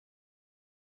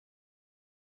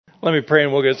Let me pray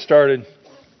and we'll get started.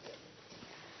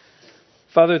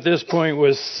 Father, at this point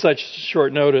with such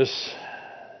short notice,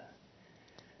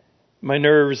 my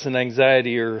nerves and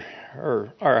anxiety are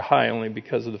high only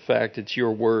because of the fact it's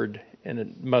your word and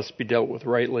it must be dealt with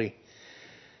rightly.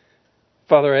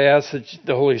 Father, I ask that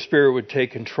the Holy Spirit would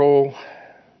take control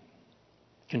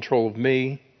of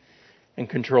me and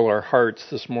control our hearts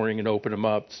this morning and open them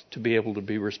up to be able to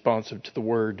be responsive to the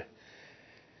word.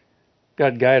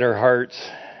 God, guide our hearts.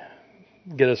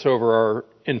 Get us over our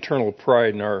internal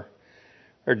pride and our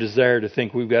desire to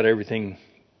think we've got everything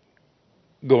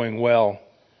going well.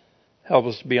 Help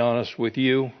us to be honest with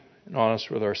you and honest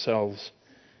with ourselves.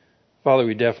 Father,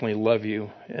 we definitely love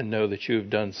you and know that you have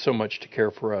done so much to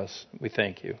care for us. We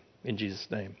thank you. In Jesus'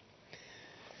 name.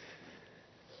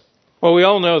 Well, we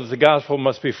all know that the gospel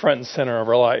must be front and center of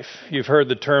our life. You've heard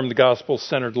the term the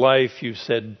gospel-centered life. You've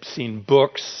seen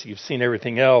books. You've seen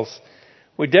everything else.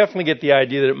 We definitely get the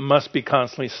idea that it must be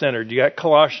constantly centered. You got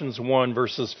Colossians 1,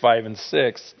 verses 5 and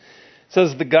 6. It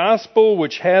says, the gospel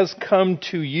which has come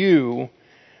to you,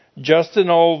 just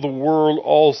in all the world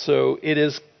also, it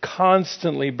is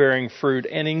constantly bearing fruit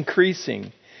and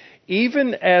increasing,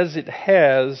 even as it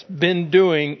has been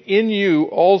doing in you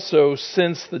also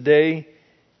since the day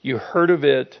you heard of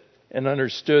it and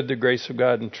understood the grace of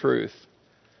God and truth.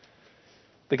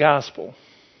 The gospel.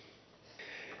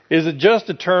 Is it just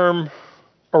a term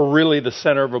or really the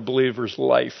center of a believer's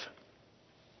life?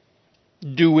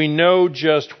 Do we know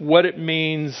just what it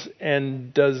means,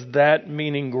 and does that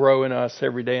meaning grow in us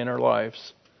every day in our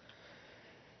lives?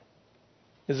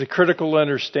 Is it critical to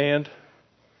understand?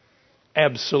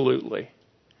 Absolutely.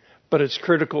 But it's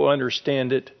critical to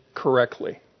understand it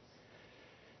correctly.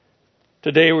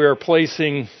 Today we are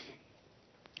placing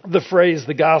the phrase,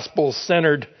 the gospel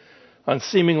centered on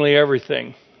seemingly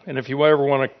everything. And if you ever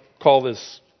want to call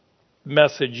this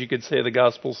message, you could say the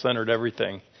gospel centered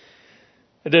everything.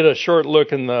 I did a short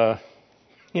look in the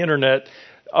internet.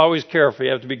 Always careful.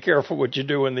 You have to be careful what you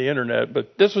do in the internet.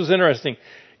 But this was interesting.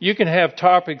 You can have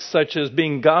topics such as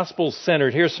being gospel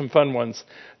centered. Here's some fun ones.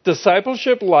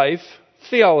 Discipleship life,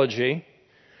 theology,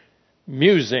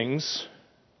 musings.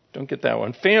 Don't get that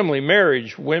one. Family,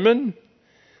 marriage, women,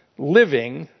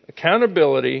 living,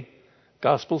 accountability,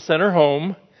 gospel center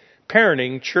home,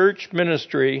 parenting, church,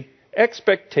 ministry,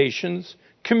 expectations,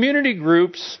 community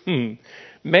groups,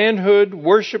 manhood,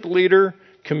 worship leader,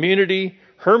 community,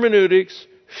 hermeneutics,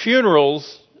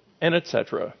 funerals, and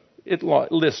etc.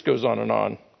 List goes on and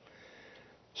on.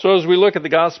 So as we look at the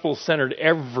gospel-centered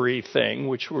everything,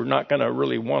 which we're not going to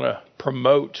really want to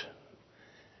promote,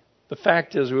 the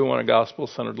fact is we want a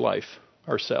gospel-centered life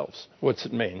ourselves. What's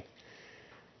it mean?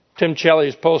 Tim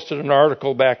Challies posted an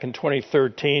article back in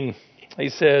 2013. He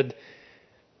said,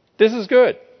 this is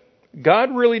good.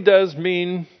 God really does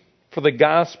mean for the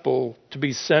gospel to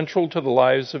be central to the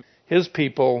lives of his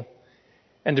people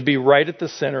and to be right at the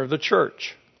center of the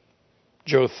church.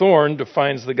 Joe Thorne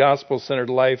defines the gospel-centered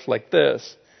life like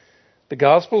this. The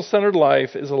gospel-centered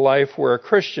life is a life where a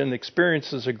Christian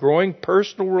experiences a growing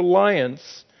personal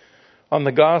reliance on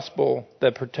the gospel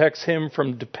that protects him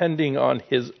from depending on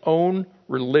his own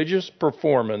religious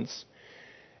performance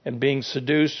and being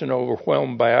seduced and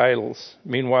overwhelmed by idols.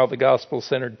 Meanwhile, the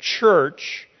gospel-centered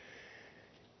church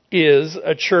is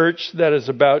a church that is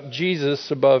about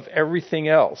Jesus above everything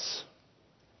else.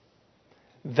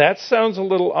 That sounds a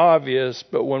little obvious,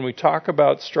 but when we talk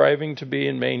about striving to be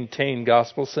and maintain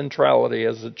gospel centrality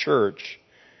as a church,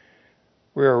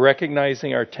 we are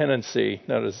recognizing our tendency,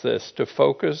 notice this, to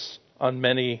focus on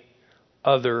many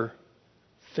other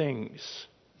things.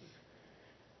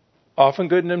 Often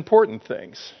good and important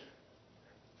things,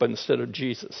 but instead of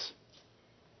Jesus.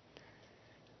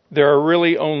 There are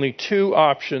really only two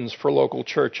options for local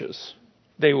churches.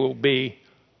 They will be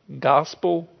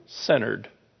gospel-centered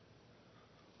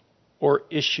or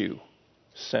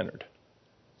issue-centered.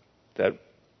 That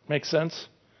makes sense?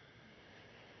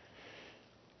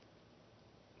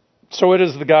 So what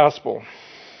is the gospel?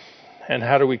 And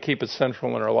how do we keep it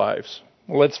central in our lives?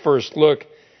 Well, let's first look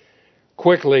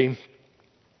quickly,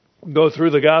 go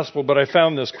through the gospel, but I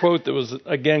found this quote that was,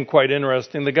 again, quite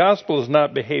interesting. The gospel is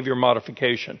not behavior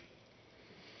modification.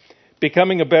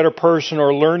 Becoming a better person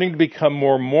or learning to become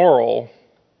more moral.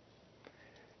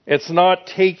 It's not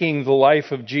taking the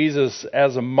life of Jesus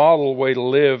as a model way to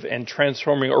live and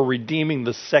transforming or redeeming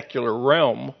the secular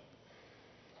realm.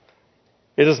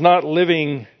 It is not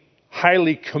living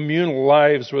highly communal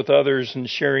lives with others and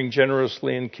sharing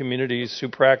generously in communities who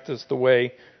practice the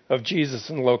way of Jesus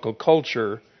in local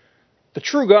culture. The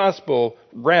true gospel,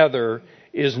 rather,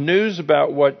 is news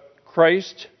about what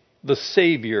Christ, the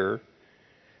Savior,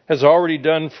 has already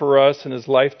done for us in his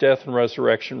life, death, and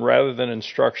resurrection, rather than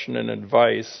instruction and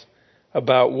advice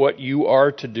about what you are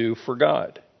to do for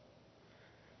God.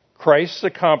 Christ's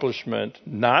accomplishment,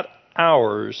 not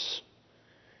ours,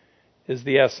 is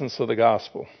the essence of the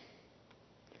gospel.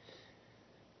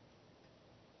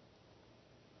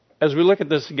 As we look at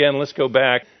this again, let's go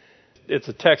back. It's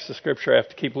a text of Scripture I have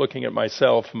to keep looking at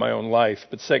myself in my own life.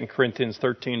 But 2 Corinthians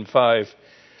 13:5,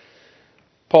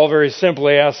 Paul very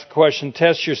simply asks the question,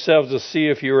 test yourselves to see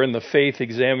if you are in the faith,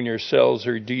 examine yourselves,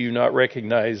 or do you not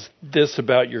recognize this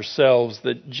about yourselves,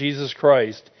 that Jesus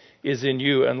Christ is in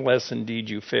you, unless indeed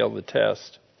you fail the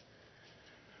test.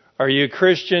 Are you a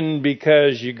Christian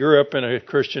because you grew up in a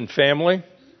Christian family?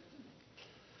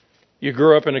 You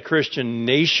grew up in a Christian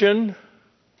nation?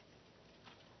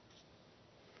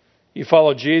 You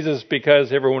follow Jesus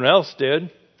because everyone else did?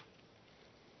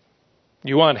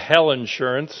 You want hell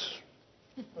insurance?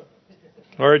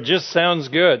 Or it just sounds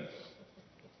good?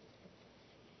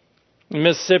 In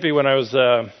Mississippi, when I was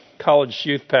a college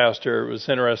youth pastor, it was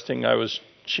interesting. I was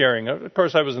sharing. Of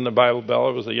course, I was in the Bible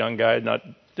Belt. I was a young guy,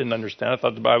 didn't understand. I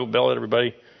thought the Bible Belt,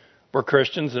 everybody were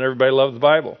Christians and everybody loved the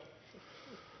Bible.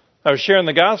 I was sharing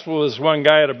the gospel with this one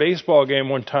guy at a baseball game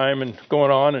one time and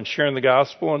going on and sharing the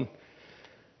gospel and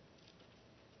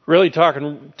really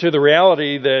talking to the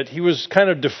reality that he was kind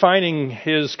of defining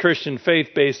his Christian faith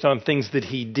based on things that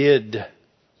he did.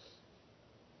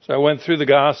 So I went through the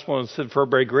gospel and said, for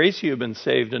by grace you have been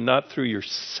saved and not through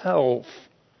yourself.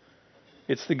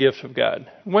 It's the gift of God.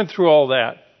 Went through all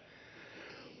that.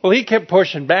 Well, he kept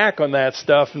pushing back on that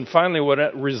stuff, and finally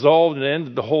what resolved and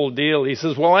ended the whole deal, he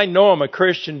says, well, I know I'm a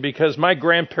Christian because my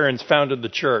grandparents founded the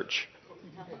church.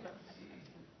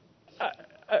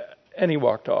 And he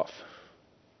walked off.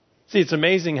 See, it's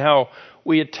amazing how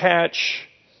we attach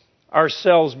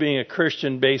ourselves being a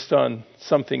Christian based on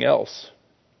something else.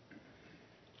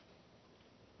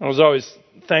 I was always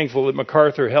thankful that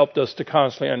MacArthur helped us to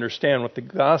constantly understand what the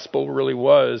gospel really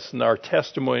was and our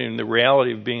testimony and the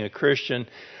reality of being a Christian.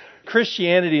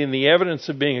 Christianity and the evidence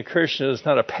of being a Christian is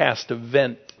not a past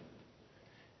event.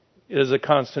 It is a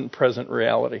constant present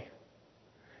reality.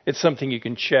 It's something you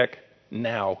can check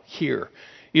now, here.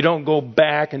 You don't go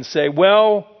back and say,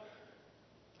 well,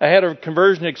 I had a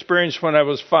conversion experience when I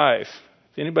was 5. If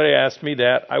anybody asked me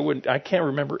that, I can't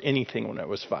remember anything when I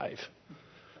was 5.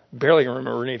 Barely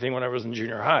remember anything when I was in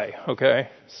junior high, okay?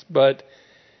 But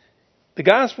the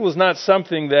gospel is not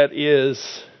something that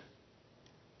is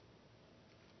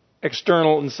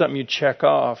external and something you check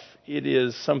off. It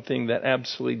is something that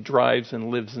absolutely drives and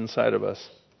lives inside of us.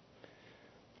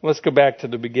 Let's go back to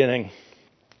the beginning.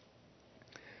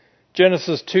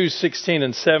 Genesis 2:16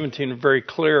 and 17 are very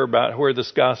clear about where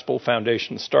this gospel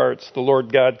foundation starts. The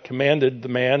Lord God commanded the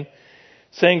man,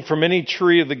 saying, from any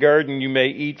tree of the garden you may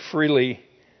eat freely,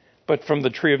 but from the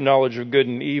tree of knowledge of good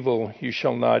and evil you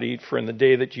shall not eat, for in the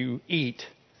day that you eat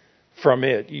from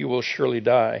it you will surely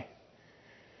die.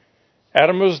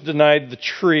 Adam was denied the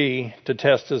tree to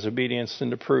test his obedience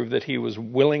and to prove that he was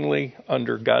willingly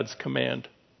under God's command.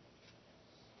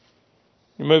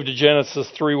 We move to Genesis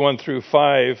 3:1 through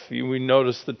 5. We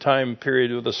notice the time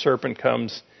period where the serpent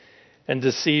comes and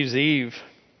deceives Eve.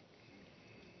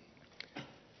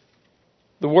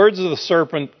 The words of the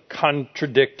serpent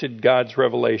contradicted God's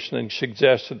revelation and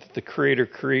suggested that the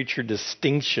creator-creature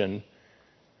distinction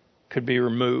could be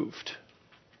removed,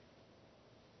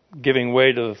 giving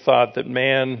way to the thought that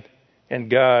man and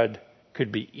God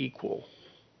could be equal.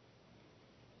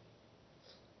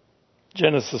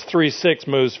 Genesis 3:6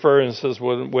 moves further and says,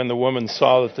 when the woman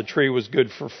saw that the tree was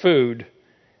good for food,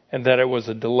 and that it was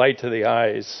a delight to the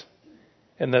eyes,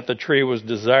 and that the tree was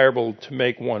desirable to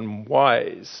make one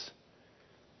wise,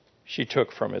 she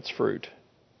took from its fruit.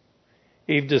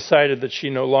 Eve decided that she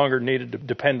no longer needed to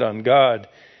depend on God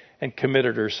and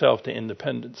committed herself to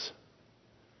independence.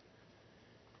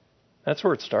 That's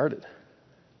where it started.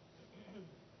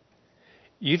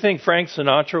 You think Frank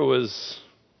Sinatra was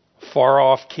far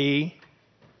off key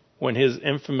when his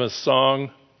infamous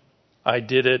song, I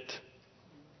Did It?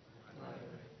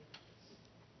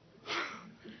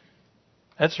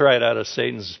 That's right out of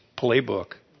Satan's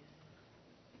playbook.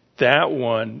 That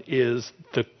one is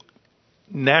the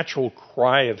natural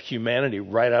cry of humanity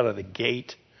right out of the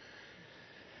gate.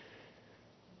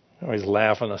 I always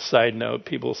laugh on a side note.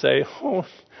 People say, oh,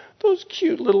 those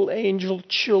cute little angel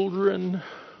children.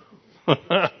 You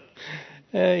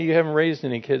haven't raised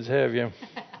any kids, have you?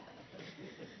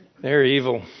 They're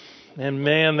evil. And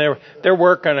man, they're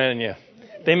working on you.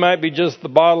 They might be just the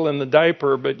bottle and the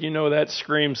diaper, but you know that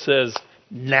scream says,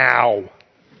 now.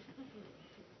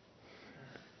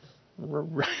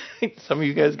 Some of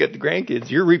you guys got the grandkids.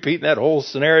 You're repeating that whole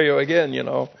scenario again,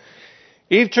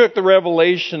 Eve took the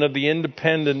revelation of the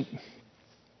independent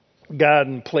God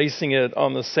and placing it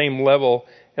on the same level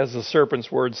as the serpent's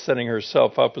words, setting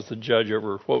herself up as the judge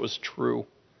over what was true.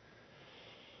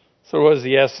 So what was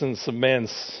the essence of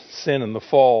man's sin and the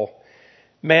fall?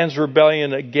 Man's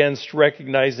rebellion against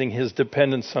recognizing his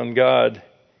dependence on God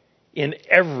in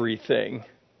everything,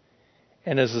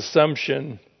 and his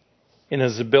assumption in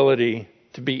his ability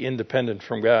to be independent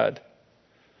from God.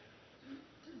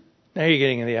 Now you're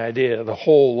getting the idea. The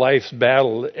whole life's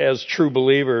battle as true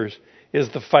believers is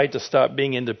the fight to stop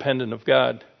being independent of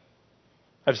God.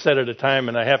 I've said it a time,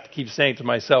 and I have to keep saying it to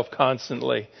myself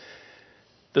constantly.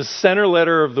 The center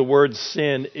letter of the word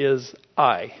sin is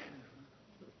I.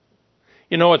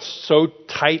 You know what's so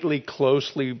tightly,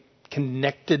 closely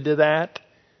connected to that?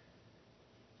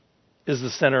 Is the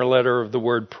center letter of the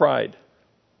word pride.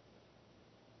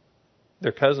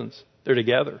 They're cousins. They're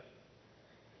together.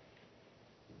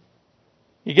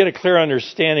 You get a clear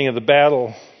understanding of the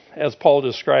battle as Paul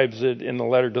describes it in the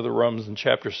letter to the Romans in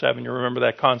chapter 7. You remember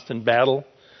that constant battle?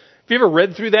 Have you ever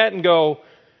read through that and go,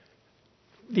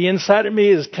 the inside of me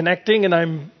is connecting and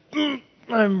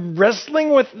I'm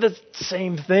wrestling with the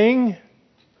same thing?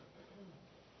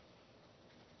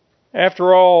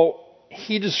 After all,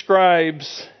 he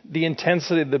describes the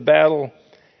intensity of the battle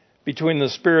between the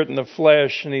spirit and the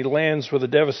flesh, and he lands with a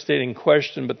devastating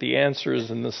question, but the answer is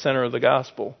in the center of the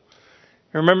gospel.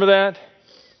 You remember that?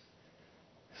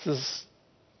 He says,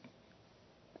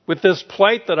 with this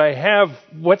plight that I have,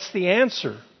 what's the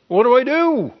answer? What do I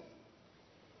do?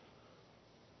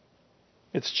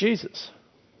 It's Jesus.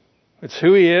 It's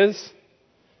who he is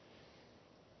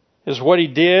what he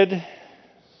did,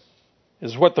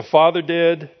 is what the Father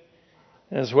did,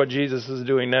 and is what Jesus is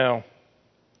doing now.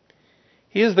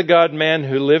 He is the God-man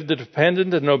who lived a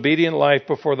dependent and obedient life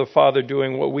before the Father,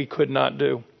 doing what we could not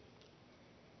do.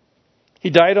 He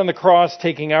died on the cross,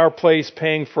 taking our place,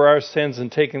 paying for our sins,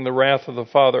 and taking the wrath of the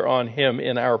Father on him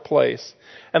in our place.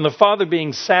 And the Father,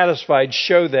 being satisfied,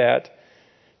 showed that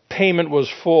payment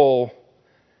was full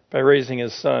by raising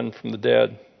his Son from the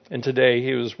dead. And today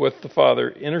he was with the Father,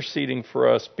 interceding for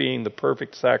us, being the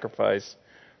perfect sacrifice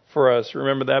for us.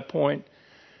 Remember that point?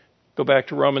 Go back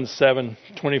to Romans 7,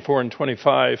 24 and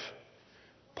 25.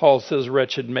 Paul says,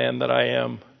 wretched man that I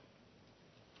am,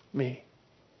 me.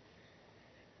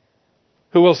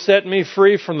 Who will set me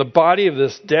free from the body of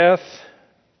this death?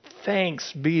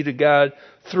 Thanks be to God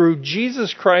through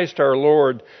Jesus Christ our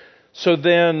Lord. So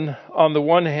then, on the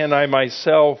one hand, I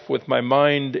myself with my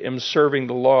mind am serving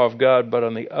the law of God, but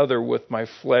on the other with my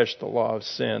flesh the law of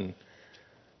sin.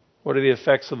 What are the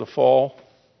effects of the fall?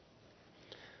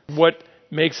 What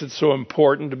makes it so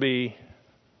important to be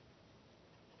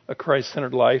a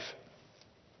Christ-centered life?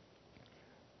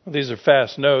 Well, these are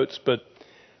fast notes, but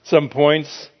some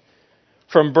points.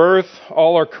 From birth,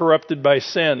 all are corrupted by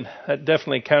sin. That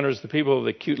definitely counters the people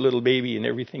with a cute little baby and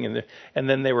everything. And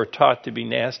then they were taught to be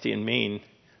nasty and mean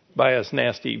by us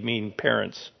nasty, mean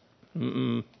parents.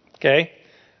 Okay?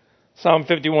 Psalm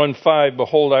 51:5,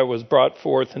 behold, I was brought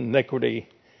forth in iniquity,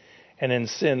 and in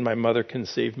sin my mother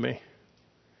conceived me.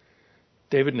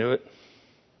 David knew it.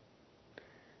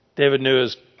 David knew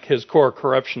his core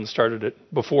corruption started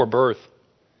it before birth.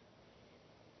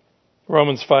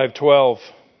 Romans 5:12.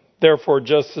 Therefore,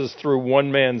 just as through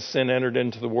one man sin entered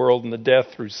into the world, and the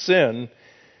death through sin,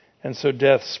 and so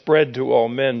death spread to all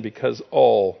men because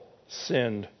all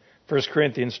sinned. 1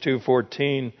 Corinthians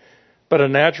 2:14. But a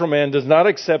natural man does not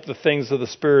accept the things of the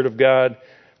Spirit of God,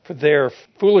 for they are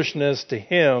foolishness to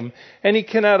him, and he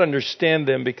cannot understand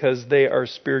them because they are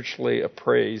spiritually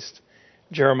appraised.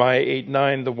 Jeremiah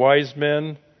 8:9. The wise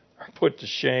men are put to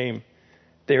shame.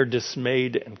 They are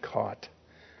dismayed and caught.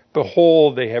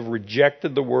 Behold, they have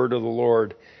rejected the word of the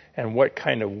Lord, and what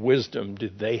kind of wisdom do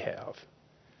they have?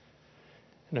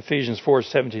 In Ephesians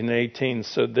 4:17 and 18,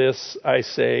 so this I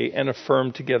say and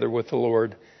affirm together with the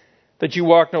Lord, that you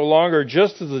walk no longer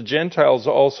just as the Gentiles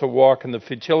also walk in the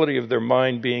futility of their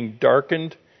mind, being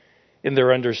darkened in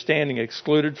their understanding,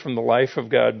 excluded from the life of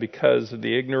God because of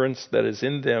the ignorance that is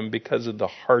in them, because of the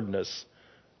hardness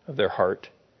of their heart.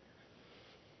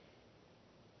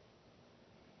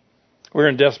 We're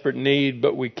in desperate need,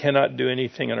 but we cannot do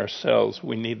anything in ourselves.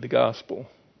 We need the gospel.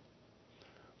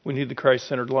 We need the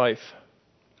Christ-centered life.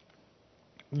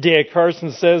 D.A.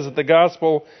 Carson says that the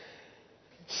gospel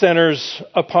centers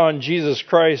upon Jesus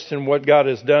Christ and what God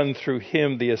has done through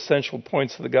him. The essential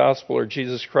points of the gospel are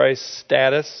Jesus Christ's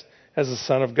status as the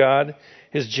Son of God,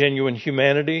 his genuine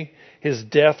humanity, his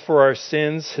death for our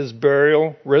sins, his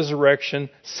burial, resurrection,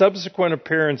 subsequent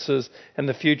appearances, and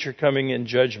the future coming in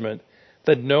judgment.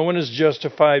 that no one is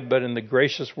justified but in the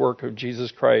gracious work of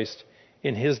Jesus Christ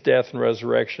in his death and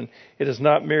resurrection. It is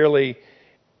not merely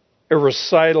a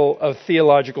recital of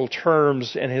theological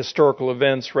terms and historical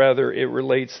events. Rather, it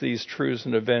relates these truths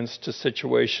and events to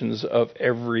situations of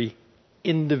every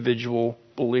individual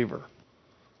believer.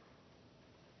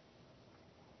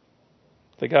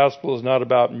 The gospel is not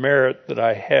about merit that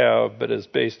I have, but is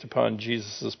based upon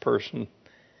Jesus' person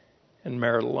and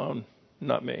merit alone,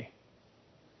 not me.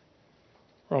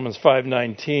 Romans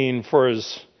 5:19, for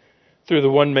as through the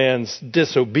one man's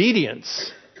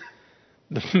disobedience,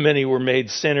 the many were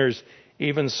made sinners,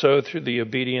 even so through the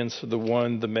obedience of the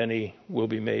one, the many will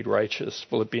be made righteous.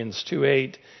 Philippians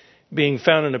 2:8, being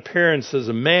found in appearance as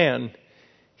a man,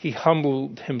 he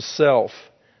humbled himself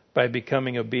by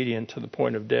becoming obedient to the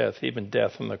point of death, even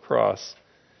death on the cross.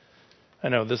 I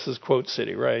know this is quote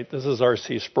city, right? This is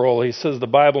R.C. Sproul. He says the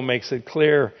Bible makes it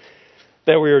clear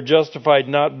that we are justified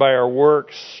not by our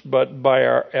works, but by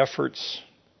our efforts,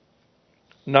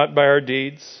 not by our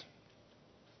deeds,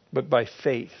 but by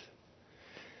faith,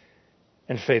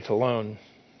 and faith alone.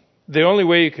 The only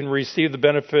way you can receive the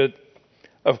benefit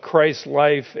of Christ's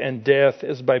life and death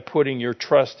is by putting your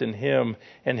trust in him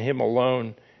and him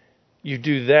alone. You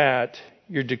do that,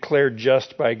 you're declared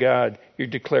just by God. You're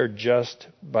declared just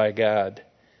by God,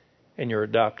 and you're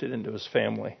adopted into his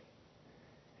family.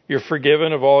 You're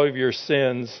forgiven of all of your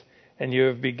sins, and you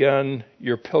have begun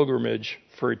your pilgrimage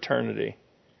for eternity.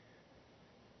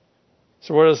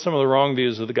 So what are some of the wrong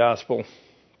views of the gospel?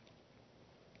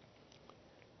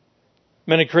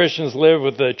 Many Christians live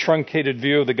with a truncated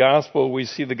view of the gospel. We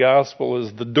see the gospel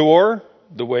as the door,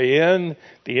 the way in,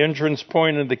 the entrance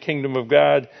point into the kingdom of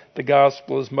God. The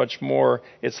gospel is much more.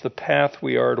 It's the path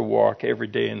we are to walk every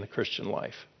day in the Christian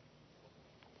life.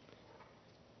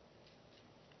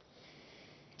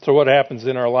 So what happens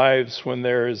in our lives when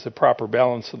there is a proper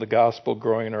balance of the gospel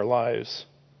growing in our lives?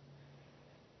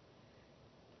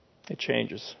 It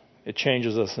changes. It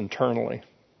changes us internally.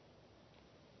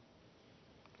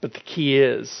 But the key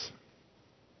is,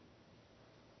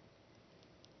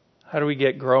 how do we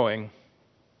get growing,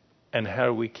 and how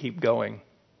do we keep going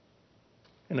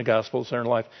in the gospel-centered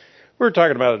life? We were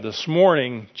talking about it this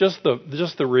morning. Just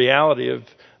the reality of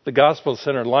the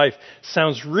gospel-centered life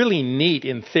sounds really neat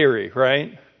in theory,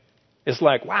 right? It's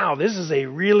like, wow, this is a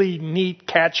really neat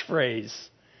catchphrase.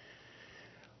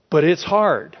 But it's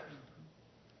hard.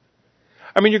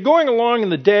 I mean, you're going along in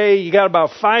the day, you got about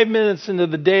 5 minutes into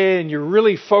the day, and you're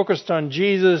really focused on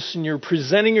Jesus, and you're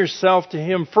presenting yourself to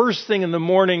him first thing in the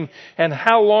morning, and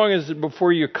how long is it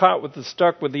before you're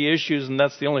stuck with the issues, and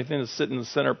that's the only thing that's sitting in the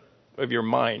center of your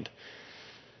mind?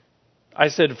 I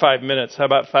said 5 minutes. How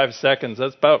about 5 seconds?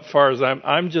 That's about as far as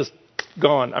I'm just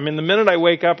gone. I mean, the minute I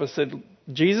wake up, I said,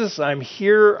 Jesus, I'm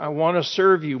here. I want to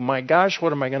serve you. My gosh,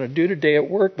 what am I going to do today at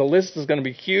work? The list is going to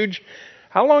be huge.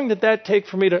 How long did that take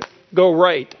for me to go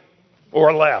right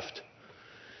or left?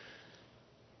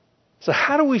 So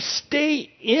how do we stay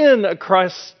in a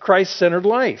Christ-centered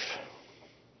life?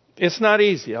 It's not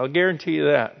easy. I'll guarantee you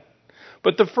that.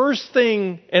 But the first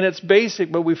thing, and it's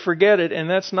basic, but we forget it, and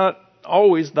that's not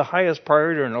always the highest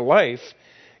priority in our life,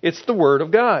 it's the Word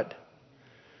of God.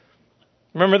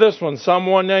 Remember this one, Psalm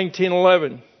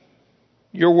 119:11.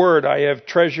 Your word I have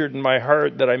treasured in my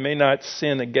heart that I may not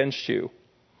sin against you.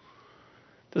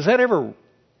 Does that ever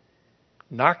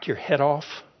knock your head off?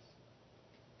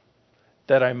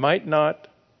 That I might not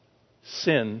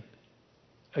sin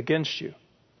against you.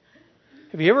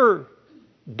 Have you ever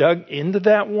dug into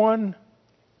that one?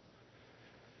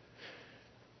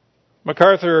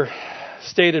 MacArthur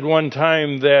stated one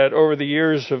time that over the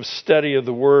years of study of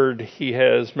the Word, he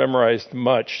has memorized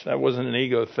much. That wasn't an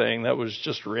ego thing. That was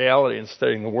just reality in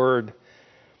studying the Word.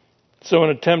 So when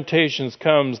a temptation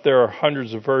comes, there are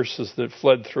hundreds of verses that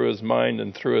fled through his mind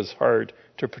and through his heart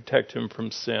to protect him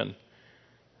from sin.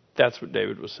 That's what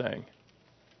David was saying.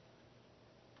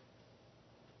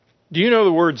 Do you know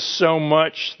the Word so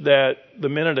much that the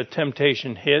minute a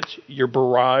temptation hits, you're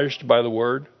barraged by the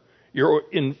Word?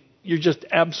 You're just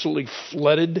absolutely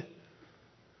flooded?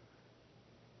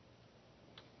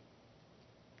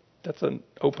 That's an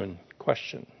open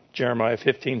question. Jeremiah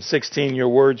 15:16, your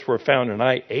words were found and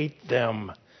I ate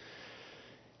them.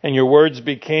 And your words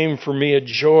became for me a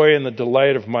joy and the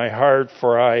delight of my heart,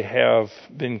 for I have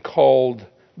been called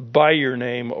by your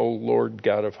name, O Lord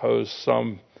God of hosts.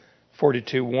 Psalm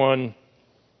 42:1.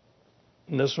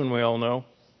 And this one we all know.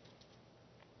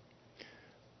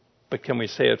 But can we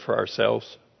say it for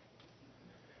ourselves?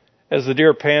 As the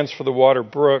deer pants for the water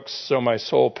brooks, so my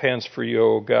soul pants for you,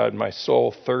 O God. My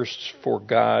soul thirsts for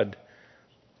God,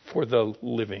 for the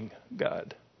living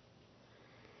God.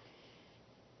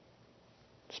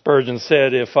 Spurgeon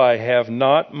said, "If I have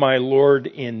not my Lord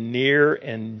in near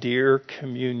and dear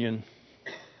communion,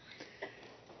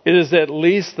 it is at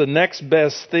least the next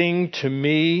best thing to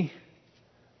me,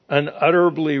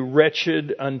 unutterably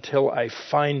wretched until I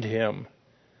find him.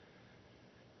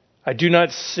 I do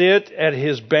not sit at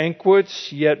his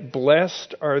banquets, yet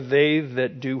blessed are they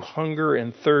that do hunger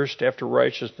and thirst after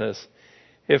righteousness.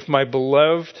 If my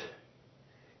beloved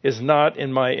is not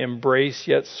in my embrace,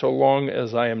 yet so long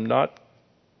as I am not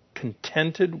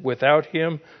contented without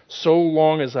him, so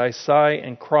long as I sigh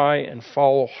and cry and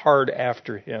follow hard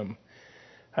after him,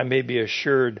 I may be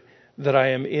assured that I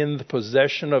am in the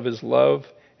possession of his love,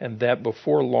 and that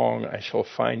before long I shall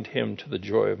find him to the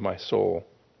joy of my soul."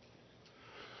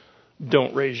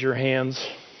 Don't raise your hands.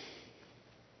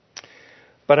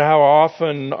 But how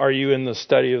often are you in the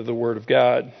study of the Word of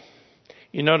God?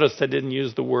 You notice I didn't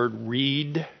use the word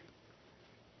read.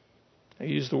 I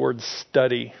used the word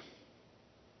study.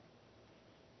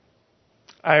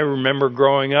 I remember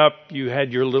growing up, you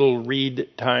had your little read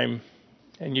time,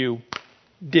 and you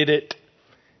did it,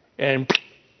 and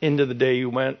into the day you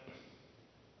went.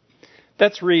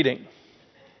 That's reading.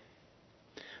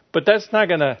 But that's not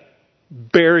going to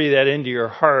bury that into your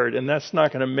heart, and that's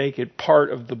not going to make it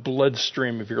part of the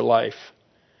bloodstream of your life.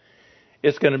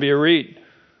 It's going to be a read.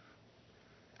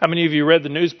 How many of you read the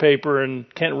newspaper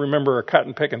and can't remember a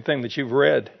cotton-picking thing that you've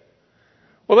read?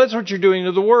 Well, that's what you're doing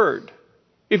to the Word.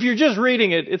 If you're just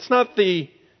reading it, it's not the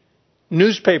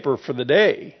newspaper for the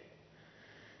day.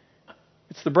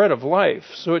 It's the bread of life.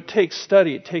 So it takes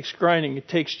study, it takes grinding, it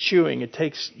takes chewing, it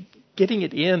takes getting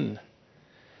it in.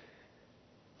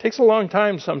 It takes a long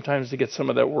time sometimes to get some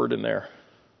of that word in there.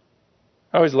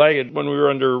 I always like it when we were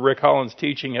under Rick Holland's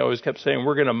teaching. I always kept saying,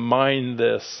 "We're going to mine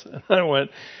this." And I went,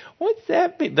 "What's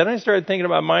that mean?" Then I started thinking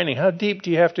about mining. How deep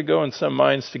do you have to go in some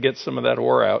mines to get some of that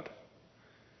ore out?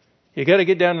 You got to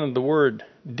get down into the word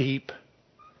deep.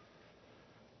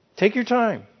 Take your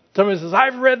time. Somebody says,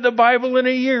 "I've read the Bible in a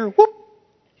year." Whoop,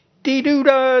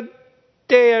 dee-doo-dah,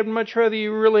 day. I'd much rather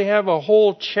you really have a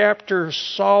whole chapter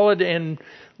solid and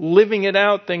living it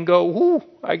out than go, "Whoo,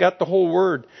 I got the whole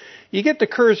word." You get the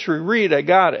cursory read, I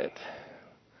got it.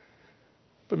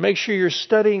 But make sure you're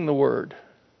studying the word.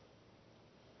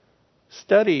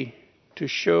 Study to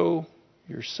show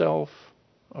yourself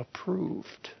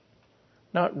approved.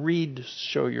 Not read to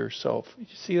show yourself. You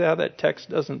see how that text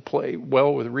doesn't play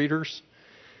well with readers?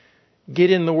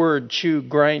 Get in the word, chew,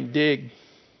 grind, dig.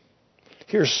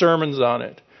 Hear sermons on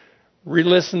it.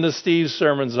 Re-listen to Steve's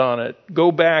sermons on it.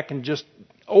 Go back and just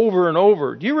over and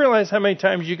over. Do you realize how many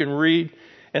times you can read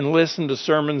and listen to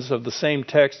sermons of the same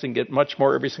text and get much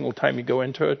more every single time you go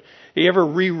into it? Have you ever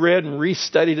reread and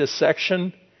restudied a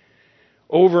section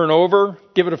over and over?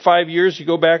 Give it 5 years, you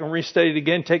go back and restudy it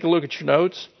again, take a look at your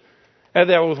notes. I had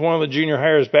that with one of the junior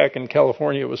hires back in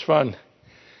California. It was fun.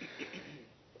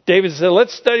 David said,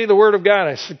 "Let's study the Word of God."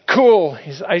 I said, "Cool."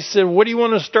 I said, "What do you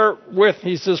want to start with?"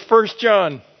 He says, 1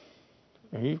 John.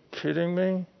 Are you kidding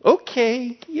me?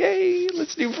 Okay, yay,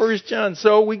 let's do 1 John.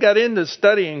 So we got into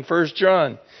studying 1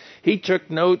 John. He took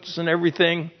notes and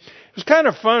everything. It was kind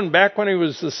of fun. Back when he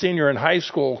was a senior in high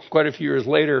school, quite a few years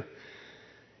later,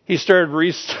 he started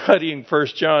restudying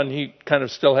 1 John. He kind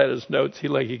of still had his notes.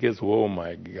 He goes, "Oh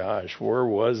my gosh, where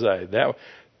was I? That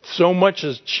so much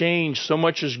has changed, so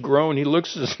much has grown." He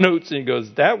looks at his notes and he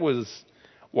goes, "That was,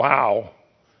 wow.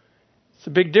 It's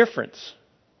a big difference."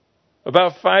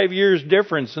 About 5 years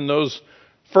difference in those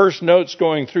first notes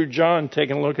going through John,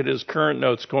 taking a look at his current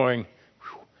notes going,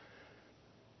 whew,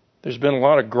 there's been a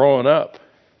lot of growing up.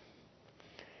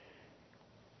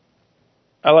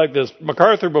 I like this.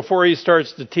 MacArthur, before he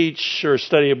starts to teach or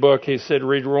study a book, he said,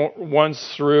 read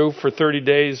once through for 30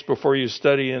 days before you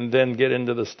study and then get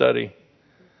into the study.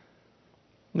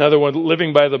 Another one,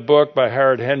 Living by the Book by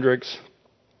Howard Hendricks.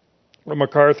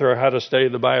 MacArthur, How to Study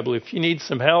the Bible. If you need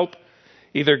some help,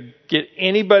 either get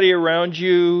anybody around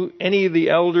you, any of the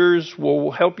elders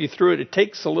will help you through it. It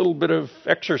takes a little bit of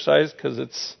exercise because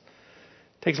it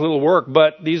takes a little work,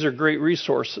 but these are great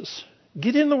resources.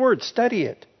 Get in the Word, study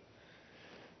it.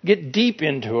 Get deep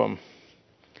into them.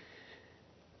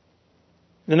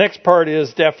 The next part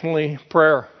is definitely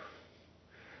prayer.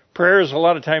 Prayer is a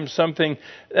lot of times something.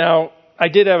 Now, I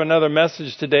did have another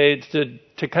message today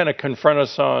to kind of confront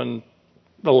us on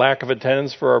the lack of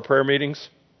attendance for our prayer meetings.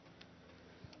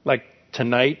 Like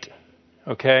tonight,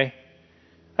 okay?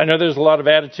 I know there's a lot of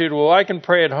attitude, well, I can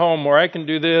pray at home, or I can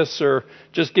do this, or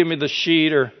just give me the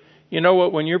sheet, or you know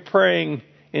what, when you're praying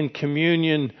in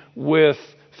communion with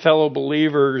fellow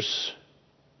believers,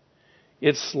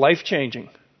 it's life-changing.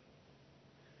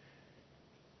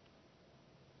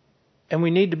 And we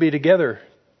need to be together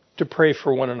to pray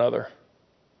for one another.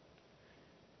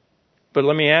 But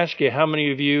let me ask you, how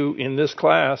many of you in this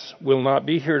class will not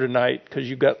be here tonight because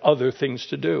you've got other things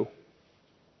to do?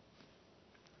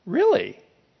 Really?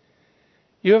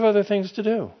 You have other things to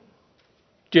do.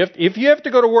 If you have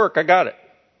to go to work, I got it.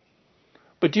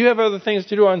 But do you have other things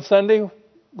to do on Sunday?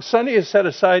 Sunday is set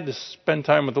aside to spend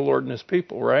time with the Lord and His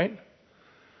people, right?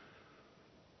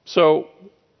 So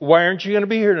why aren't you going to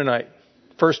be here tonight?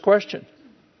 First question.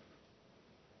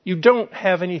 You don't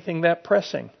have anything that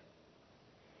pressing.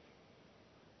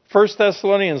 1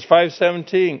 Thessalonians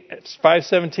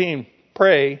 5:17,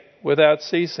 pray without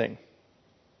ceasing.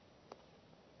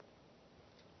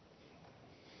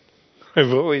 I've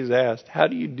always asked, how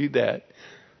do you do that?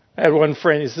 I had one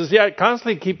friend, he says, yeah,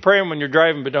 constantly keep praying when you're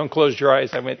driving, but don't close your eyes.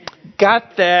 I went,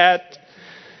 got that.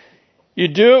 You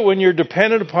do it when you're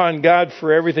dependent upon God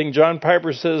for everything. John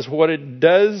Piper says what it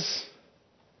does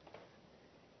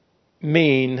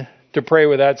mean to pray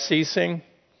without ceasing.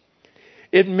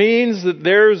 It means that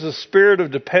there's a spirit of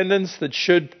dependence that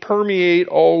should permeate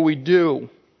all we do.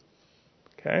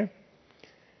 Okay?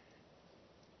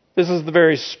 This is the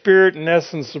very spirit and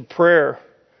essence of prayer.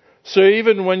 So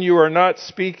even when you are not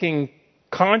speaking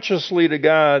consciously to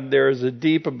God, there is a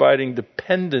deep abiding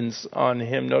dependence on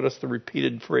Him. Notice the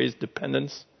repeated phrase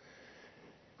dependence.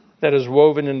 That is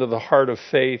woven into the heart of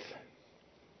faith.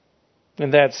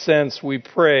 In that sense, we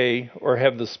pray or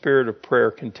have the spirit of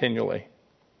prayer continually.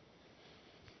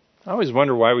 I always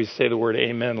wonder why we say the word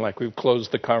amen like we've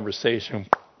closed the conversation,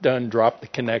 done, dropped the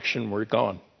connection, we're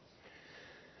gone.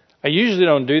 I usually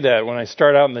don't do that when I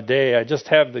start out in the day. I just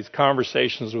have these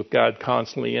conversations with God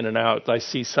constantly in and out. I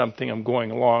see something, I'm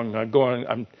going along.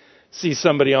 I see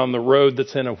somebody on the road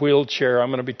that's in a wheelchair. I'm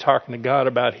going to be talking to God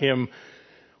about him,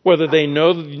 whether they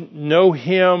know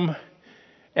Him,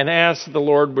 and ask that the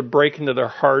Lord would break into their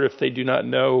heart if they do not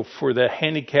know, for the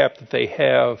handicap that they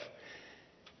have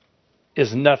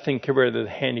is nothing compared to the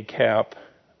handicap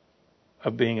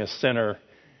of being a sinner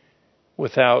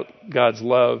without God's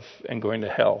love and going to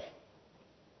hell.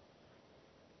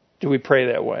 Do we pray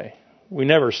that way? We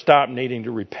never stop needing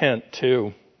to repent,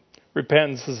 too.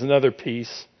 Repentance is another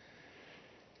piece.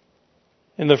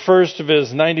 In the first of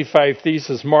his 95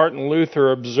 Theses, Martin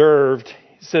Luther observed,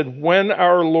 he said, when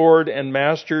our Lord and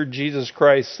Master Jesus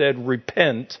Christ said,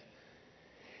 repent,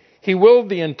 He willed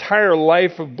the entire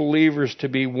life of believers to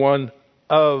be one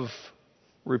of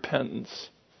repentance.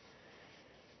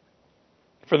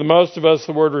 For the most of us,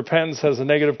 the word repentance has a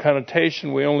negative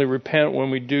connotation. We only repent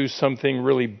when we do something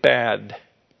really bad.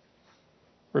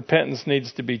 Repentance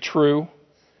needs to be true.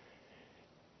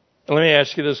 And let me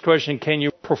ask you this question. Can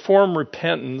you perform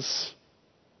repentance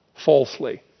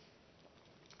falsely?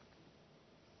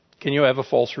 Can you have a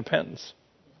false repentance?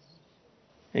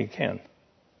 You can.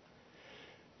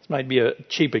 This might be a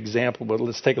cheap example, but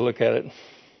let's take a look at it.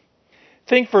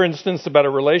 Think, for instance, about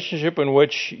a relationship in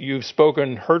which you've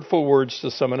spoken hurtful words to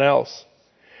someone else.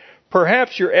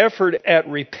 Perhaps your effort at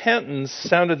repentance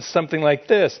sounded something like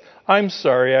this. I'm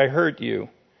sorry I hurt you.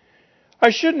 I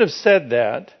shouldn't have said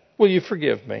that. Will you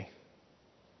forgive me?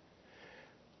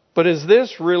 But is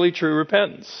this really true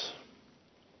repentance?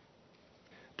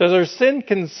 Does our sin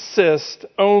consist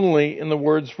only in the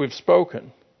words we've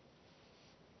spoken?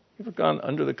 You ever gone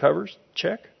under the covers?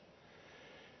 Check.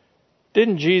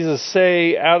 Didn't Jesus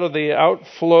say, out of the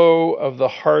outflow of the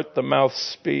heart, the mouth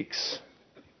speaks?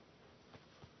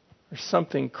 There's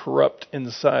something corrupt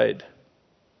inside.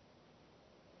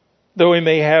 Though we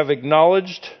may have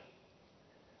acknowledged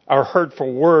our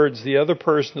hurtful words, the other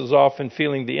person is often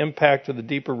feeling the impact of the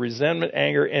deeper resentment,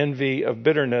 anger, envy, of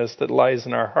bitterness that lies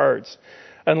in our hearts.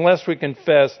 Unless we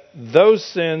confess those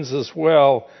sins as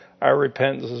well, our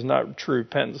repentance is not true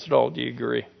repentance at all. Do you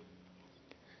agree?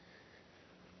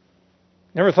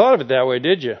 Never thought of it that way,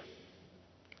 did you?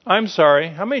 I'm sorry.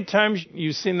 How many times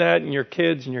you've seen that in your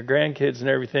kids and your grandkids and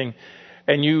everything,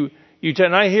 and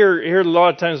and I hear a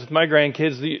lot of times with my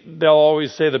grandkids,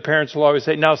 the parents will always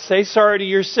say, now say sorry to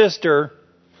your sister.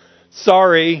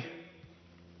 Sorry.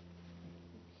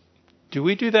 Do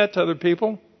we do that to other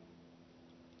people?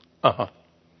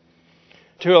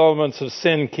 Two elements of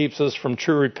sin keeps us from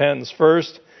true repentance.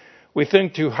 First, we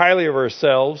think too highly of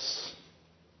ourselves.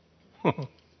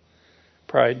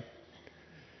 Pride.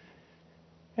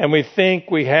 And we think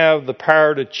we have the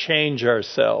power to change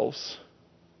ourselves.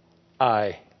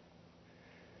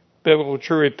 Biblical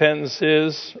true repentance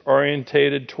is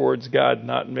orientated towards God,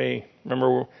 not me.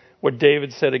 Remember what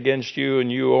David said, against you and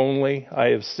you only I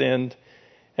have sinned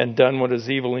and done what is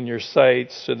evil in your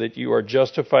sight, so that you are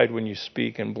justified when you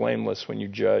speak and blameless when you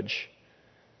judge.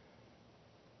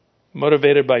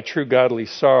 Motivated by true godly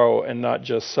sorrow and not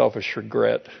just selfish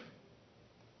regret.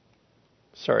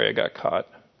 Sorry, I got caught.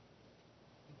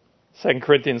 2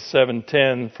 Corinthians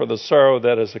 7:10, for the sorrow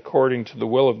that is according to the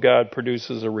will of God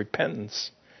produces a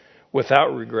repentance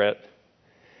without regret,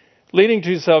 leading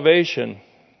to salvation,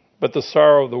 but the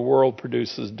sorrow of the world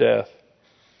produces death.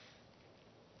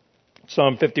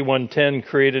 Psalm 51:10,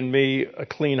 create in me a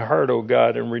clean heart, O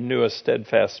God, and renew a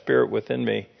steadfast spirit within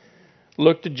me.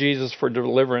 Look to Jesus for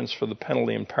deliverance for the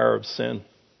penalty and power of sin.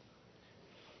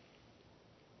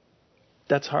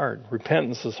 That's hard.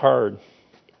 Repentance is hard.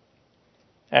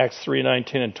 Acts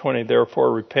 3:19 and 20,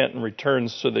 therefore repent and return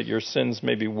so that your sins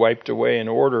may be wiped away, in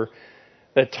order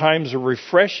that times of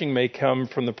refreshing may come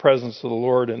from the presence of the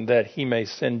Lord, and that he may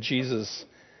send Jesus,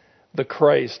 the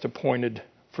Christ, appointed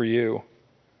for you.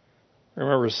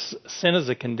 Remember, sin is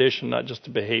a condition, not just a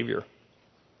behavior.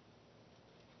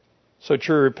 So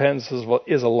true repentance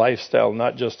is a lifestyle,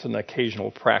 not just an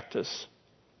occasional practice.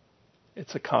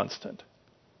 It's a constant.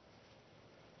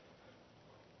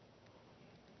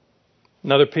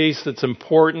 Another piece that's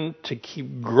important to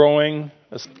keep growing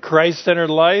a Christ-centered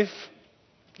life.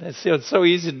 It's so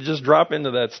easy to just drop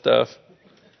into that stuff.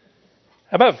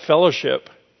 How about fellowship?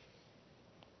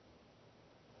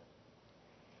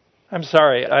 I'm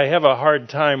sorry, I have a hard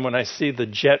time when I see the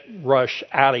jet rush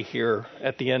out of here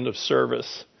at the end of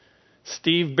service.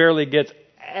 Steve barely gets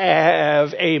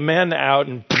amen out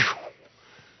and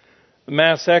the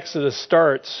mass exodus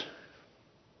starts.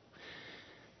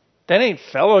 That ain't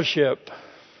fellowship.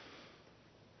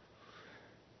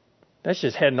 That's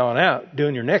just heading on out,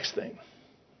 doing your next thing.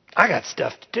 I got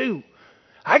stuff to do.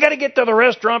 I got to get to the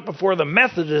restaurant before the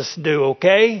Methodists do,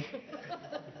 okay?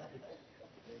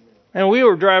 And we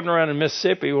were driving around in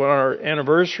Mississippi on our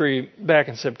anniversary back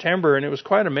in September, and it was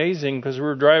quite amazing because we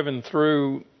were driving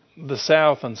through the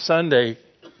South on Sunday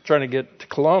trying to get to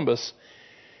Columbus.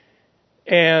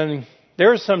 And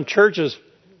there are some churches,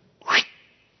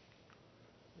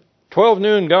 12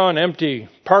 noon gone, empty,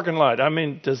 parking lot. I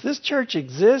mean, does this church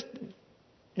exist?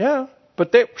 Yeah,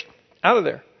 but they out of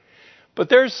there. But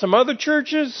there's some other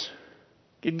churches,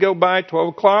 you'd go by 12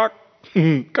 o'clock,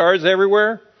 cars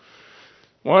everywhere.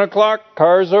 1 o'clock,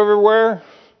 cars everywhere.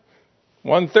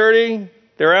 1:30,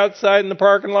 they're outside in the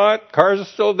parking lot. Cars are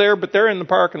still there, but they're in the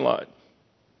parking lot.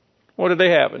 What are they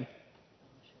having?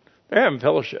 They're having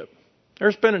fellowship.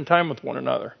 They're spending time with one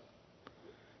another.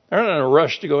 They're not in a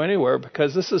rush to go anywhere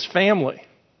because this is family.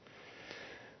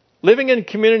 Living in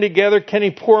community together,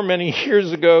 Kenny Poore many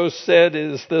years ago said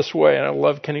is this way, and I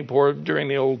love Kenny Poore during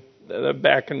the old,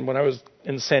 back when I was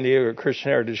in San Diego at Christian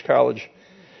Heritage College.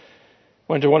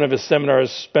 Went to one of his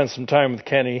seminars, spent some time with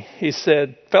Kenny. He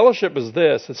said, fellowship is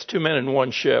this, it's two men in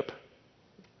one ship.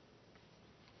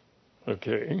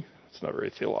 Okay, it's not very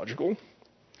theological.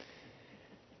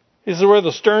 He said, where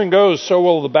the stern goes, so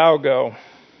will the bow go.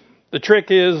 The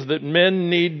trick is that men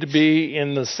need to be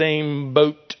in the same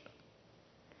boat.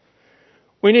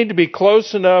 We need to be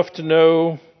close enough to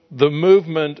know the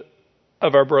movement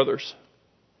of our brothers.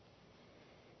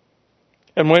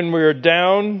 And when we are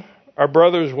down, our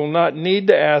brothers will not need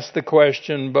to ask the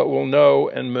question, but will know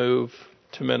and move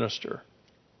to minister.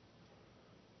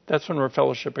 That's when we're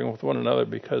fellowshipping with one another,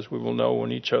 because we will know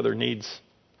when each other needs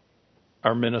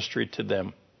our ministry to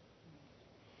them.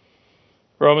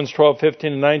 Romans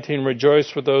 12:15 and 19,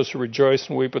 rejoice with those who rejoice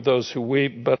and weep with those who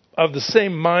weep, but of the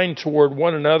same mind toward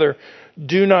one another.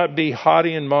 Do not be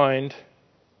haughty in mind,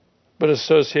 but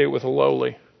associate with the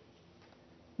lowly.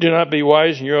 Do not be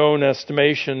wise in your own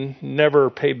estimation. Never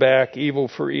pay back evil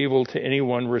for evil to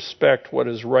anyone. Respect what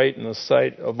is right in the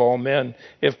sight of all men.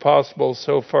 If possible,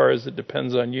 so far as it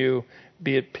depends on you,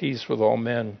 be at peace with all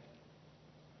men.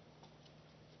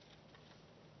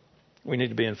 We need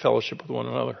to be in fellowship with one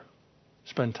another.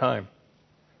 Spend time.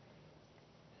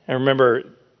 I remember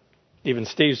even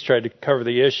Steve's tried to cover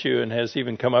the issue and has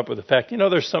even come up with the fact,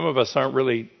 there's some of us aren't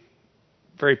really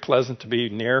very pleasant to be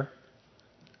near.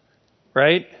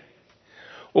 Right?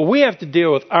 Well, we have to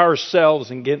deal with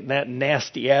ourselves and getting that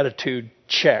nasty attitude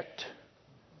checked.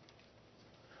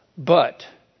 But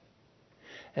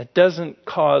it doesn't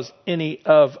cause any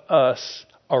of us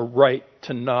a right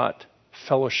to not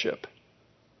fellowship.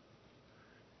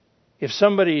 If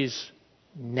somebody's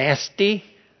nasty,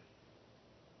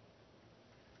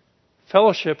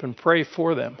 fellowship and pray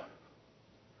for them.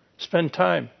 Spend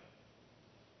time.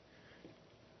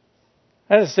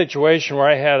 I had a situation where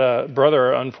I had a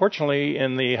brother, unfortunately,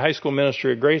 in the high school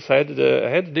ministry of Grace I had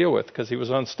to deal with because he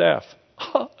was on staff.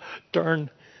 Darn.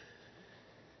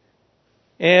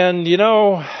 And,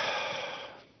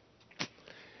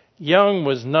 Young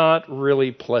was not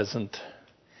really pleasant.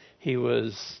 He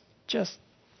was just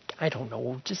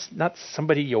not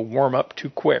somebody you warm up too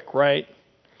quick, right?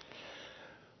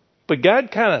 But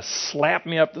God kind of slapped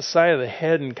me up the side of the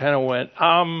head and kind of went,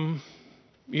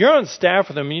 you're on staff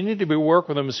with him. You need to be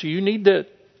working with him. So you need to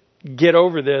get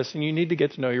over this and you need to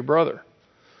get to know your brother.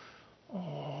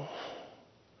 Oh,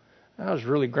 I was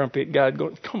really grumpy at God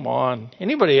going, come on,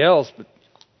 anybody else, but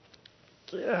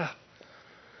yeah.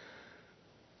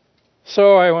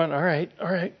 So I went, all right.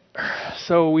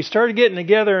 So we started getting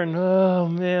together and, oh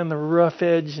man, the rough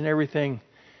edge and everything.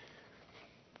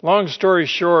 Long story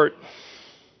short,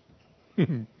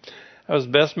 I was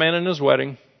best man in his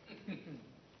wedding.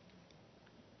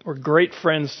 We're great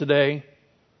friends today.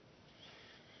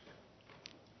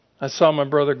 I saw my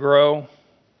brother grow,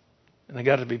 and I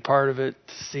got to be part of it,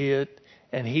 to see it,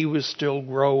 and he was still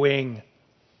growing.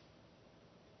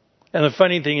 And the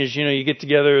funny thing is, you get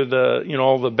together,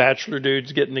 all the bachelor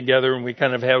dudes getting together, and we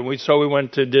kind of we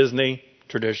went to Disney,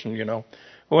 tradition,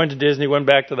 We went to Disney, went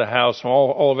back to the house, and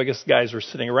all of us guys were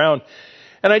sitting around.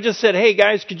 And I just said, hey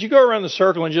guys, could you go around the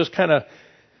circle and just kind of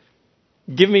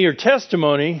give me your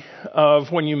testimony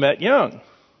of when you met Young?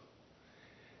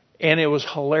 And it was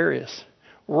hilarious.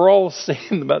 We're all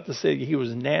saying about the city. He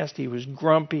was nasty. He was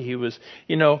grumpy. He was,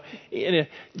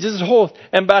 just whole.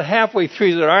 And about halfway through,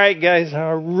 he said, all right, guys,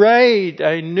 all right.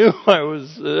 I knew I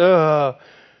was,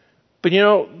 But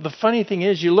the funny thing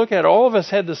is, you look at it, all of us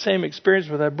had the same experience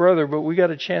with that brother, but we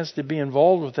got a chance to be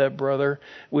involved with that brother.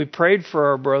 We prayed for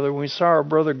our brother. We saw our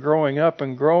brother growing up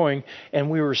and growing, and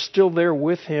we were still there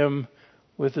with him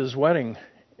with his wedding.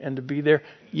 And to be there,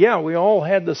 yeah, we all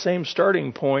had the same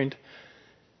starting point,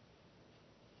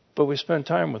 but we spent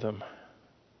time with him.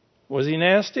 Was he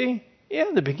nasty? Yeah,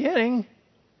 in the beginning.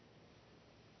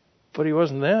 But he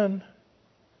wasn't then.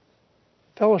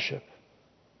 Fellowship.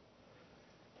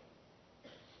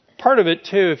 Part of it,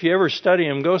 too, if you ever study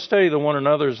them, go study the one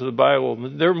another's of the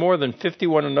Bible. There are more than 50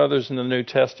 one another's in the New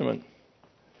Testament.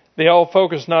 They all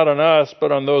focus not on us,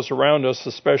 but on those around us,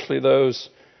 especially those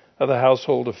of the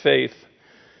household of faith.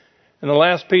 And the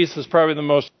last piece is probably the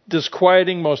most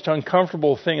disquieting, most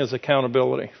uncomfortable thing is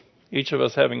accountability. Each of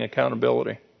us having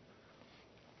accountability.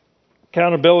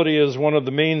 Accountability is one of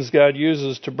the means God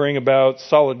uses to bring about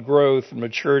solid growth and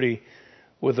maturity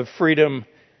with the freedom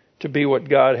to be what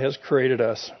God has created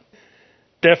us.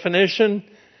 Definition: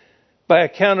 by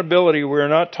accountability, we're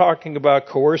not talking about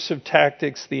coercive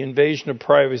tactics, the invasion of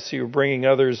privacy, or bringing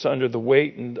others under the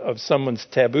weight of someone's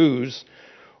taboos,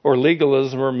 or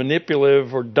legalism, or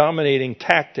manipulative or dominating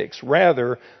tactics.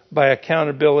 Rather, by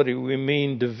accountability, we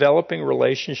mean developing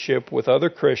relationship with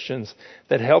other Christians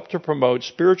that help to promote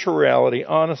spiritual reality,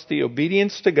 honesty,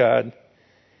 obedience to God,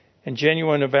 and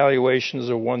genuine evaluations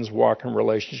of one's walk in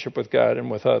relationship with God and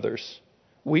with others.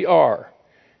 We are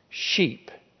sheep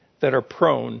that are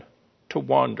prone to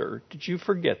wander. Did you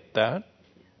forget that?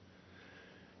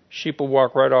 Sheep will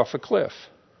walk right off a cliff.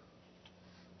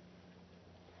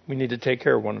 We need to take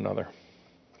care of one another.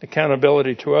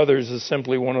 Accountability to others is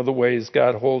simply one of the ways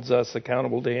God holds us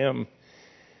accountable to Him.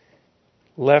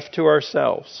 Left to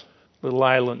ourselves, little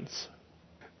islands.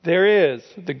 There is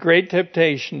the great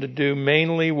temptation to do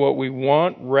mainly what we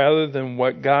want rather than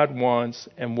what God wants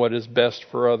and what is best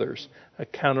for others.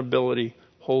 Accountability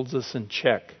holds us in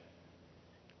check.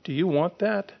 Do you want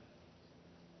that?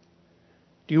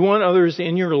 Do you want others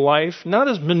in your life, not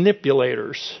as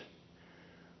manipulators,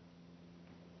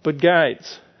 but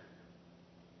guides?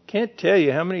 Can't tell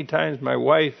you how many times my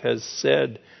wife has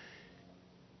said,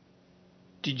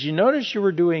 "Did you notice you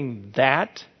were doing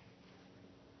that?"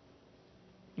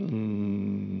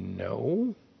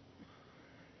 No.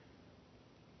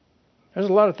 There's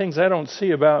a lot of things I don't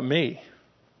see about me.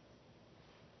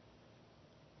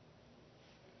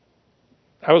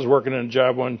 I was working in a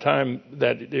job one time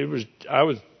that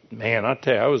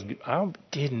I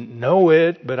didn't know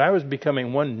it, but I was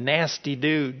becoming one nasty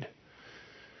dude.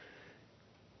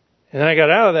 And then I got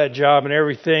out of that job and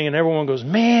everything, and everyone goes,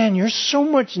 "Man, you're so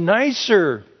much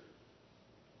nicer."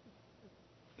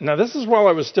 Now, this is while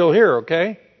I was still here,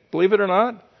 okay? Believe it or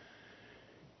not.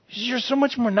 You're so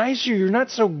much more nicer. You're not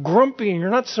so grumpy and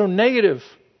you're not so negative.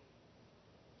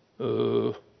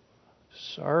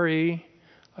 Sorry.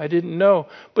 I didn't know.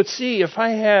 But see, if I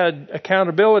had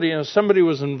accountability and if somebody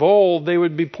was involved, they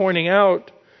would be pointing out,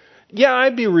 yeah,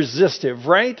 I'd be resistive,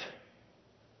 right?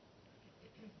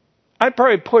 I'd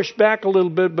probably push back a little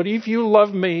bit, but if you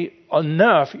love me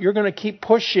enough, you're going to keep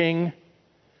pushing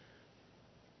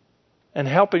and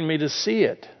helping me to see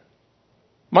it.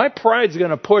 My pride's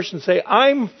going to push and say,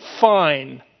 I'm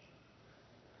fine.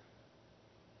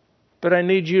 But I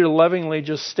need you to lovingly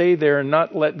just stay there and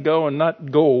not let go and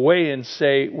not go away and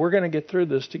say, we're going to get through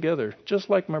this together. Just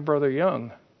like my brother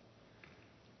Young.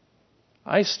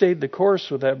 I stayed the course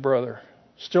with that brother.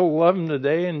 Still love them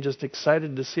today and just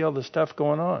excited to see all the stuff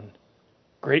going on.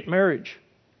 Great marriage.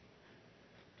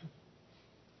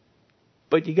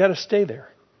 But you got to stay there.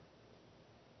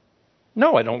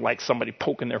 No, I don't like somebody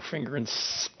poking their finger in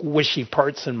squishy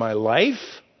parts in my life.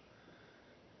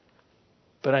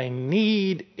 But I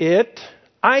need it.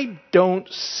 I don't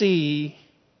see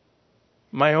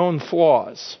my own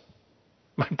flaws.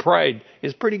 My pride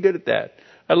is pretty good at that.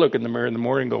 I look in the mirror in the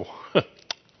morning and go,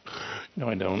 no,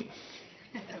 I don't.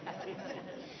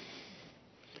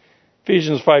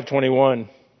 Ephesians 5:21,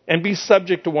 and be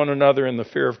subject to one another in the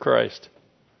fear of Christ.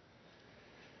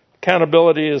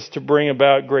 Accountability is to bring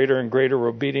about greater and greater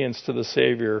obedience to the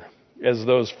Savior as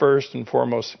those first and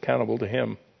foremost accountable to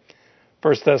Him.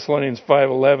 1 Thessalonians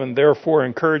 5:11, therefore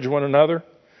encourage one another,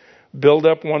 build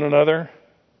up one another,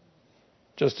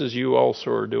 just as you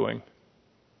also are doing.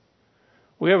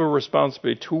 We have a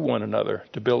responsibility to one another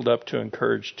to build up, to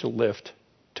encourage, to lift,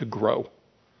 to grow.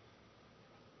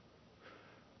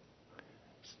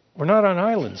 We're not on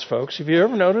islands, folks. Have you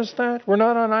ever noticed that? We're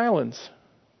not on islands.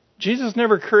 Jesus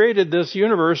never created this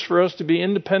universe for us to be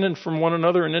independent from one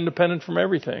another and independent from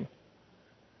everything.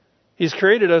 He's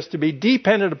created us to be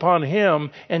dependent upon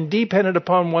Him and dependent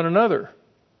upon one another.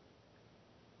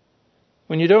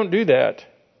 When you don't do that,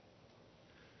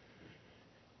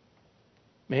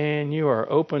 man, you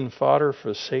are open fodder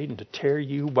for Satan to tear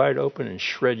you wide open and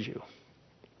shred you.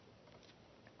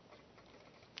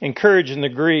 Encourage in the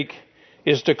Greek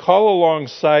is to call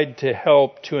alongside, to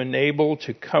help, to enable,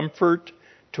 to comfort,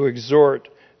 to exhort.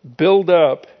 Build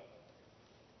up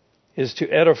is to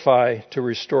edify, to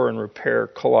restore and repair.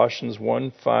 Colossians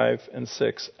 1:5 and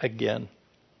 6 again.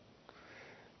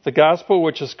 The gospel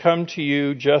which has come to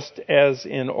you just as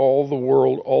in all the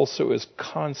world also is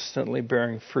constantly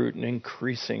bearing fruit and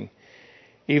increasing,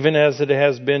 even as it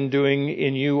has been doing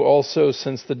in you also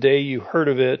since the day you heard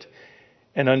of it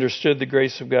and understood the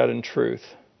grace of God in truth.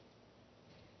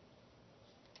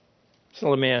 So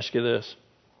let me ask you this.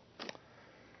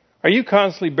 Are you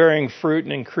constantly bearing fruit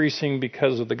and increasing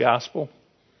because of the gospel?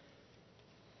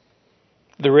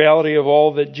 The reality of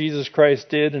all that Jesus Christ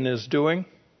did and is doing?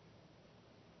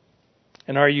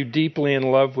 And are you deeply in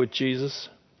love with Jesus?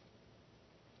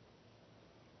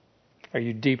 Are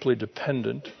you deeply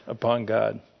dependent upon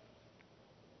God?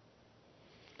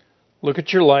 Look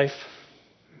at your life.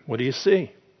 What do you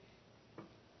see?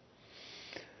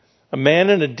 A man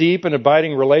in a deep and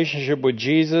abiding relationship with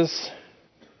Jesus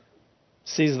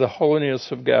sees the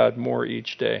holiness of God more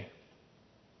each day.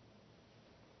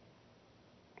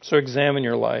 So examine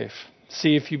your life.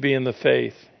 See if you be in the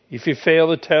faith. If you fail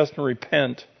the test, and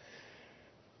repent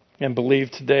and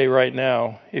believe today, right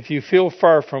now. If you feel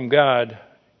far from God,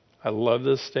 I love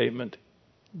this statement.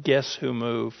 Guess who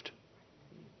moved?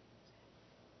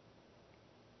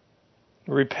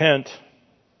 Repent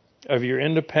of your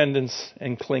independence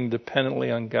and cling dependently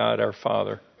on God, our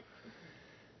Father.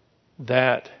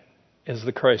 That is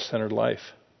the Christ-centered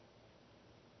life.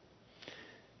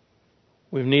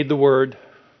 We need the Word.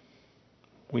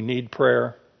 We need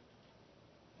prayer.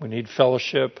 We need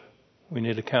fellowship. We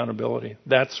need accountability.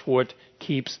 That's what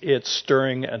keeps it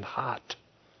stirring and hot.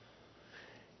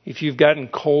 If you've gotten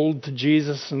cold to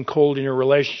Jesus and cold in your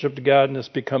relationship to God and it's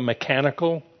become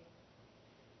mechanical,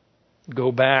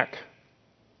 go back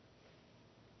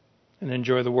and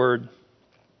enjoy the Word.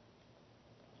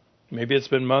 Maybe it's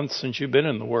been months since you've been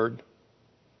in the Word.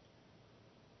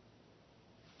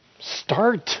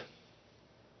 Start.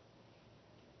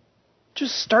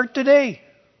 Just start today.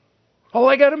 Oh,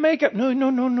 I got to make up.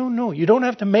 No. You don't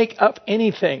have to make up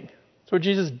anything. That's what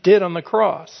Jesus did on the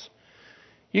cross.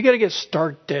 You got to get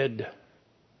started.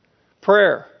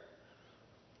 Prayer.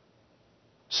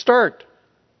 Start.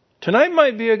 Tonight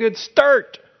might be a good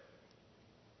start.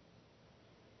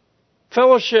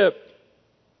 Fellowship.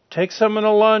 Take someone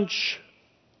to lunch.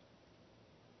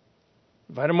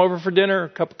 Invite them over for dinner, a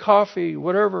cup of coffee,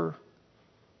 whatever.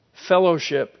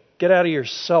 Fellowship. Get out of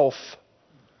yourself.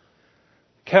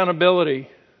 Accountability.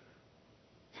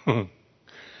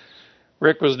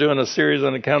 Rick was doing a series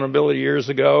on accountability years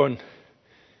ago, and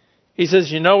he says,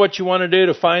 you know what you want to do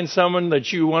to find someone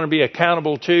that you want to be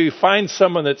accountable to? Find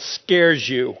someone that scares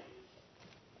you.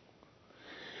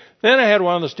 Then I had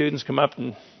one of the students come up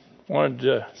and wanted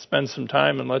to spend some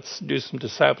time and let's do some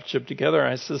discipleship together.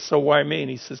 And I said, so why me? And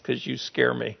he says, because you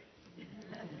scare me.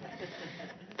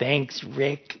 Thanks,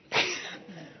 Rick.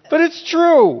 But it's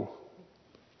true.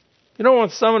 You don't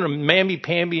want someone to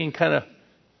mamby-pamby and kind of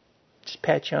just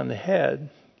pat you on the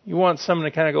head. You want someone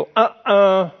to kind of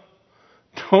go,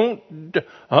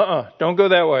 don't go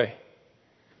that way.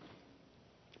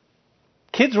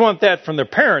 Kids want that from their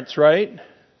parents, right?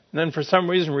 And then for some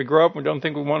reason we grow up and we don't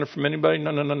think we want it from anybody.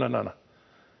 No.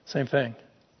 Same thing.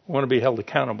 We want to be held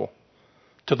accountable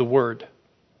to the Word,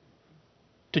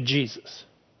 to Jesus.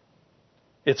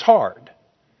 It's hard.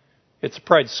 It's a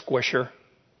pride squisher,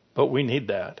 but we need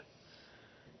that.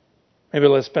 Maybe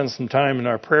let's spend some time in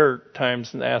our prayer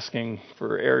times and asking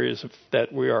for areas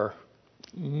that we are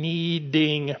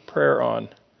needing prayer on.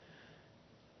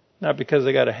 Not because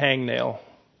I got a hangnail,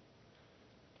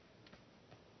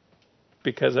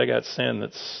 because I got sin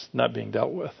that's not being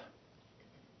dealt with.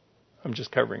 I'm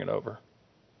just covering it over.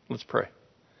 Let's pray.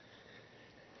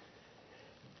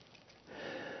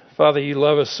 Father, you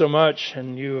love us so much,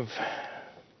 and you have,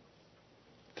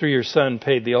 through your Son,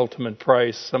 paid the ultimate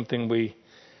price, something we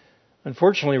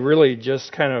unfortunately really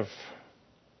just kind of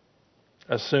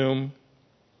assume,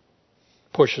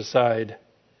 push aside.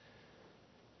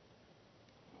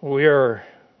 We are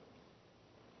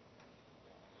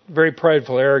very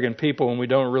prideful, arrogant people, and we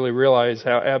don't really realize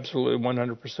how absolutely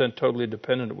 100% totally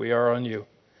dependent we are on you.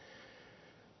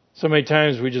 So many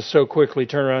times we just so quickly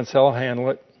turn around and say, I'll handle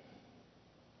it.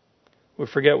 We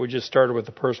forget we just started with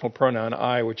the personal pronoun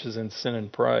I, which is in sin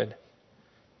and pride.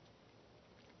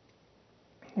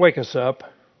 Wake us up.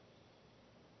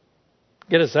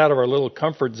 Get us out of our little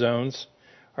comfort zones,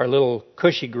 our little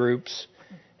cushy groups,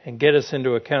 and get us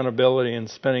into accountability and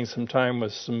spending some time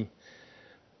with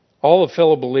all the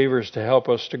fellow believers to help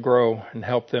us to grow and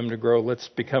help them to grow. Let's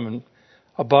become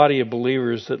a body of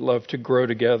believers that love to grow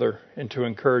together and to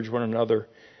encourage one another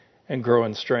and grow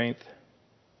in strength.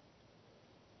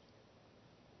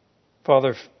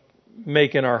 Father,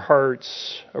 make in our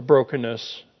hearts a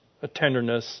brokenness, a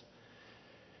tenderness.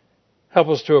 Help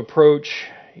us to approach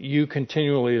you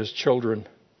continually as children,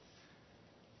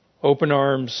 open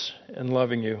arms and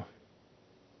loving you.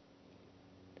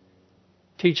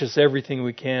 Teach us everything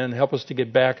we can. Help us to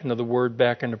get back into the Word,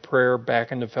 back into prayer,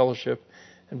 back into fellowship,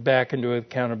 and back into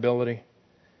accountability.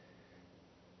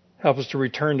 Help us to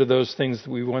return to those things that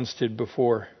we once did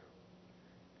before.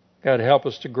 God, help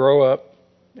us to grow up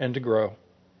and to grow.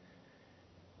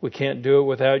 We can't do it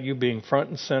without you being front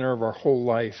and center of our whole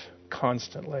life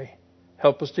constantly.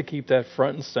 Help us to keep that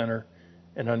front and center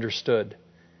and understood.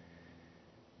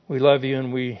 We love you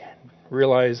and we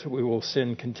realize that we will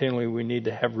sin continually. We need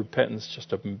to have repentance,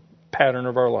 just a pattern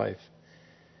of our life.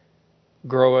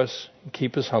 Grow us and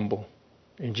keep us humble.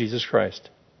 In Jesus Christ,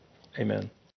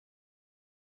 amen.